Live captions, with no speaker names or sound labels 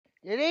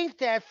It ain't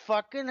that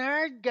fucking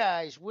hard,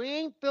 guys. We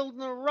ain't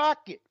building a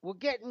rocket. We're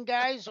getting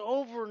guys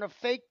over in a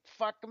fake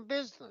fucking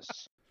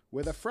business.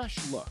 With a fresh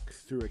look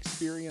through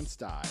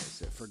experienced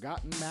eyes at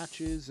forgotten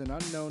matches and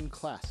unknown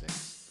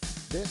classics,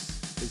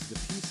 this is the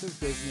Piece of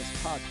Business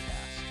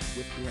podcast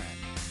with Glenn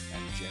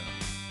and Jeremy.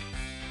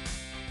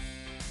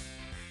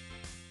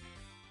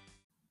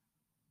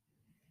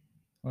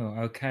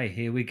 Well, okay,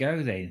 here we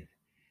go then.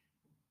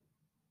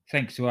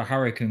 Thanks to a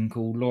hurricane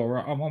called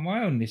Laura, I'm on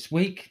my own this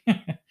week.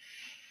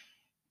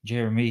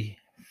 Jeremy,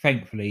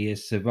 thankfully,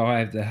 has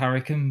survived the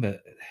hurricane,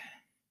 but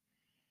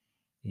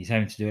he's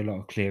having to do a lot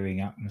of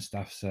clearing up and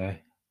stuff, so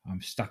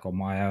I'm stuck on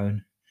my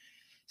own.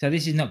 So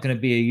this is not going to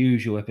be a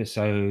usual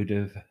episode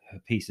of A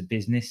Piece of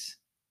Business,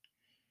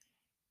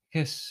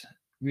 because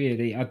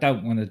really, I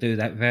don't want to do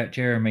that without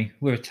Jeremy.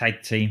 We're a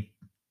tag team,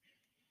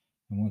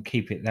 and we'll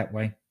keep it that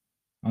way.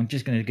 I'm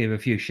just going to give a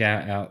few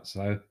shout outs,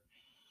 though.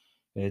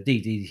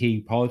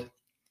 DDT Pod,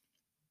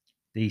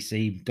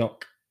 DC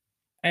Doc,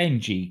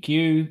 and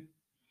GQ.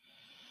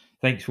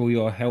 Thanks for all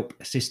your help,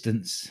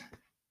 assistance,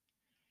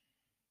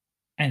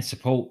 and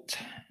support.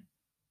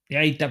 The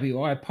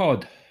AWI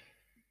Pod.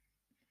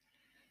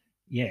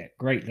 Yeah,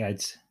 great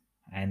lads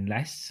and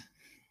lass.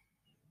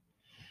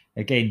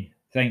 Again,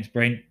 thanks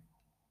Brent.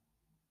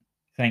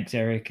 Thanks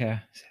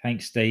Erica.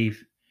 Thanks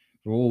Steve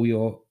for all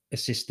your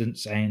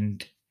assistance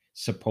and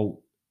support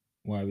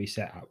while we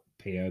set up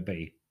POB.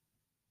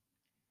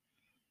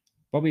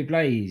 Bobby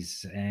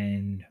Blaze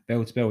and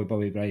Bell to Bell with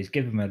Bobby Blaze.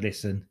 Give them a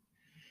listen.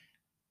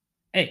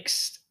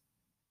 Ex-Smoky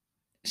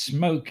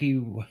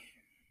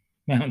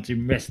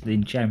Mountain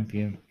Wrestling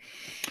Champion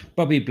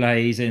Bobby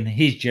Blaze and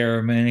his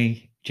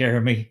Jeremy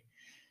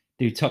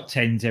do top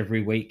 10s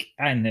every week,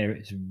 and there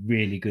it's a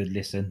really good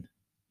listen.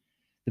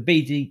 The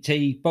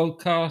BDT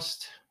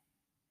podcast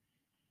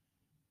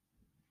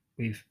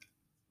with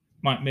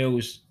Mike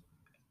Mills,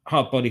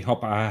 Hard Body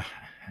Hopper,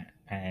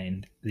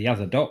 and the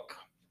other doc.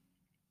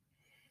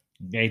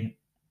 Again,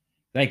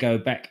 they go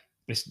back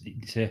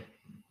listening to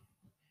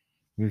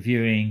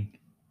reviewing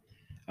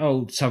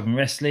old Southern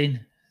Wrestling,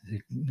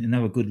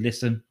 another good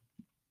listen.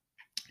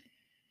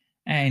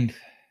 And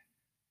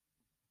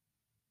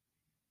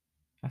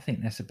I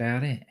think that's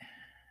about it.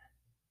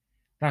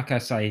 Like I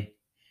say,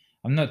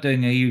 I'm not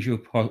doing a usual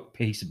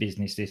piece of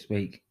business this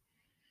week,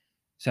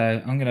 so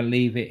I'm going to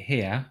leave it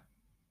here.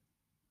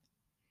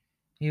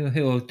 You'll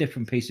hear a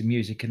different piece of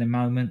music in a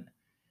moment,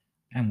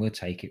 and we'll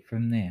take it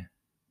from there.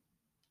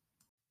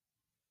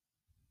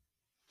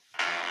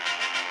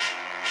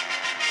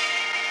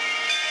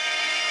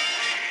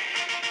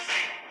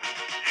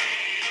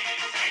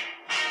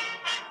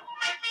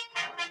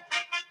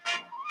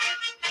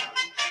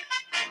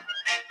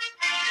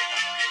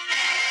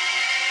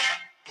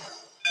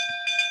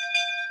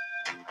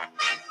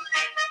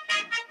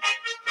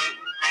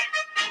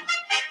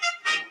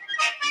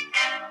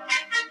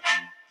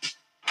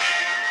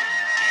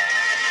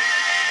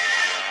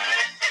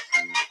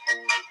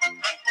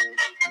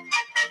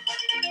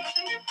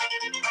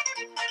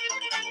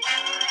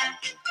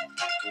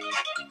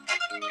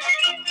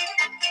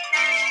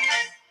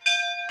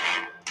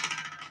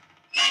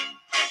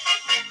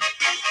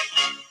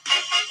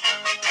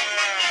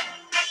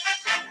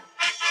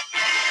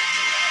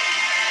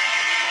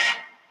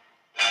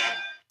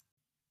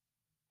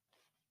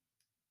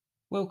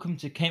 Welcome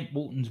to Kent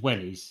Waltons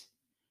Wellies,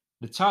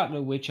 the title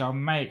of which I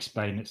may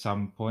explain at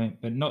some point,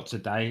 but not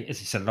today,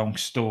 as it's a long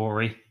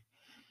story.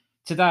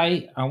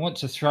 Today, I want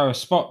to throw a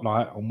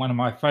spotlight on one of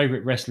my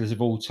favourite wrestlers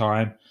of all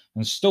time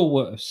and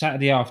stalwart of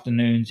Saturday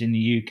afternoons in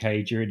the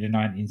UK during the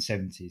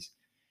 1970s,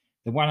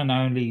 the one and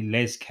only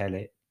Les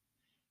Kellett.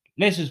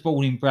 Les was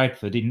born in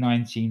Bradford in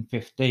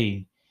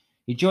 1915.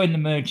 He joined the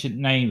Merchant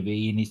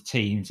Navy in his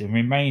teens and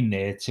remained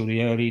there till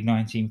the early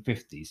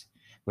 1950s,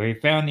 where he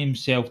found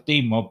himself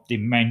demobbed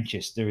in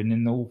Manchester in the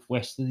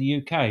northwest of the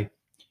UK.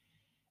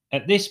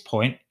 At this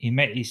point, he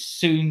met his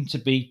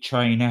soon-to-be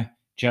trainer,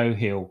 Joe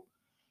Hill,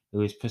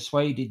 who has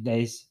persuaded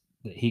Les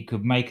that he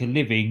could make a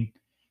living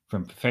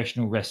from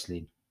professional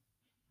wrestling.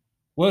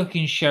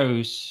 Working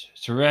shows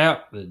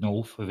throughout the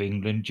north of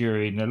England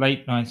during the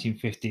late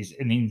 1950s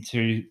and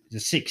into the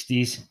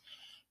 60s,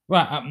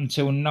 right up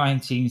until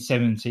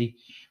 1970,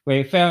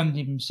 where he found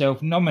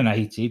himself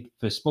nominated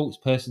for Sports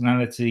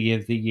Personality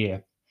of the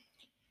Year.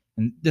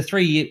 And the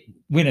three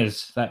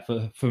winners that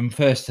from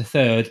first to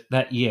third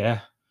that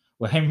year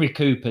were Henry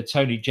Cooper,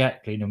 Tony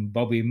Jacklin, and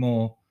Bobby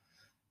Moore.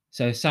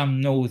 So some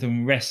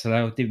northern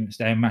wrestler didn't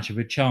stand much of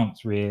a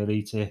chance,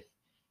 really, to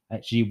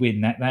actually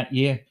win that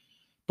year.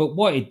 But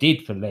what it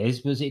did for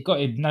Les was it got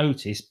him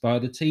noticed by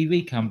the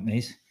TV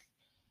companies,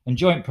 and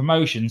Joint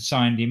Promotions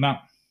signed him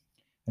up,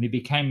 and he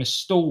became a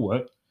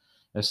stalwart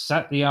of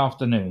Saturday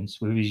afternoons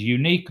with his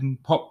unique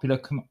and popular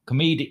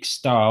comedic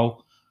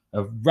style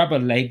of rubber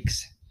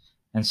legs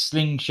and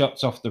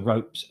slingshots off the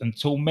ropes and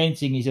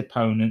tormenting his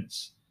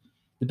opponents.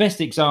 The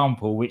best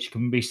example, which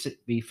can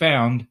be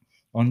found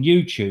on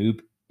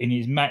YouTube, in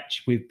his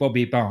match with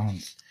Bobby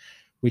Barnes,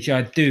 which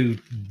I do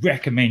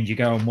recommend you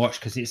go and watch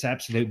because it's an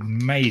absolute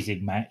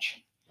amazing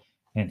match.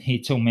 and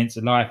he torments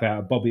the life out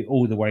of Bobby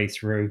all the way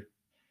through.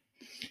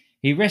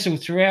 He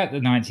wrestled throughout the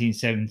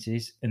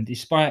 1970s, and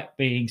despite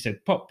being so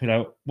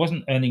popular,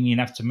 wasn't earning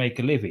enough to make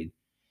a living,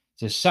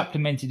 so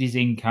supplemented his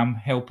income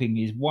helping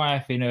his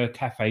wife in her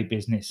cafe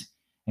business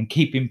and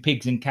keeping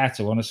pigs and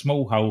cattle on a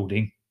small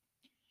holding.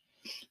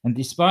 And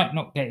despite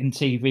not getting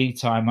TV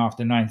time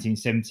after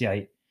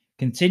 1978,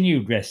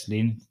 continued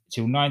wrestling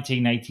till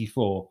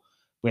 1984,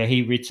 where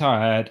he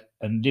retired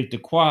and lived a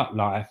quiet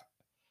life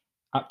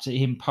up to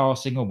him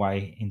passing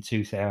away in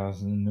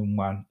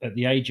 2001 at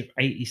the age of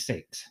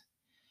 86,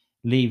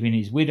 leaving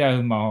his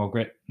widow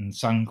Margaret and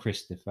son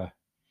Christopher.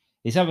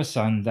 His other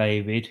son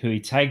David, who he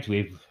tagged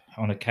with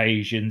on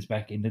occasions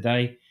back in the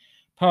day,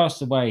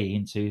 passed away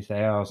in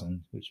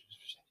 2000, which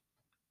was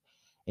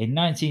in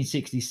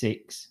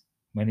 1966.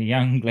 When the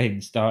young Glenn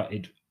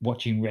started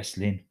watching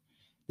wrestling,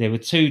 there were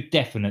two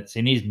definites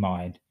in his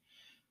mind.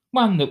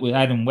 One that with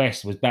Adam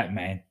West was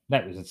Batman,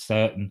 that was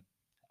certain,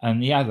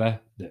 and the other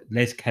that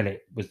Les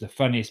Kellett was the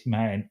funniest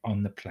man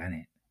on the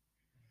planet.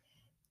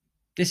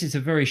 This is a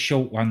very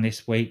short one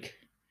this week.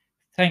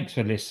 Thanks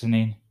for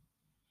listening.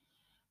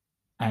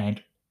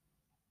 And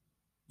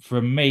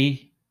from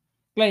me,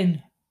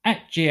 Glenn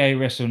at GA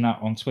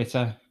WrestleNut on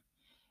Twitter,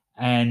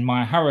 and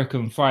my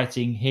Hurricane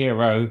fighting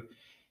hero,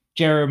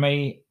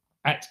 Jeremy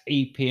at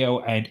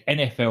EPL and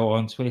NFL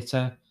on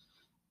Twitter.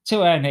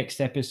 Till our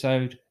next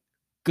episode,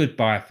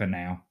 goodbye for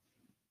now.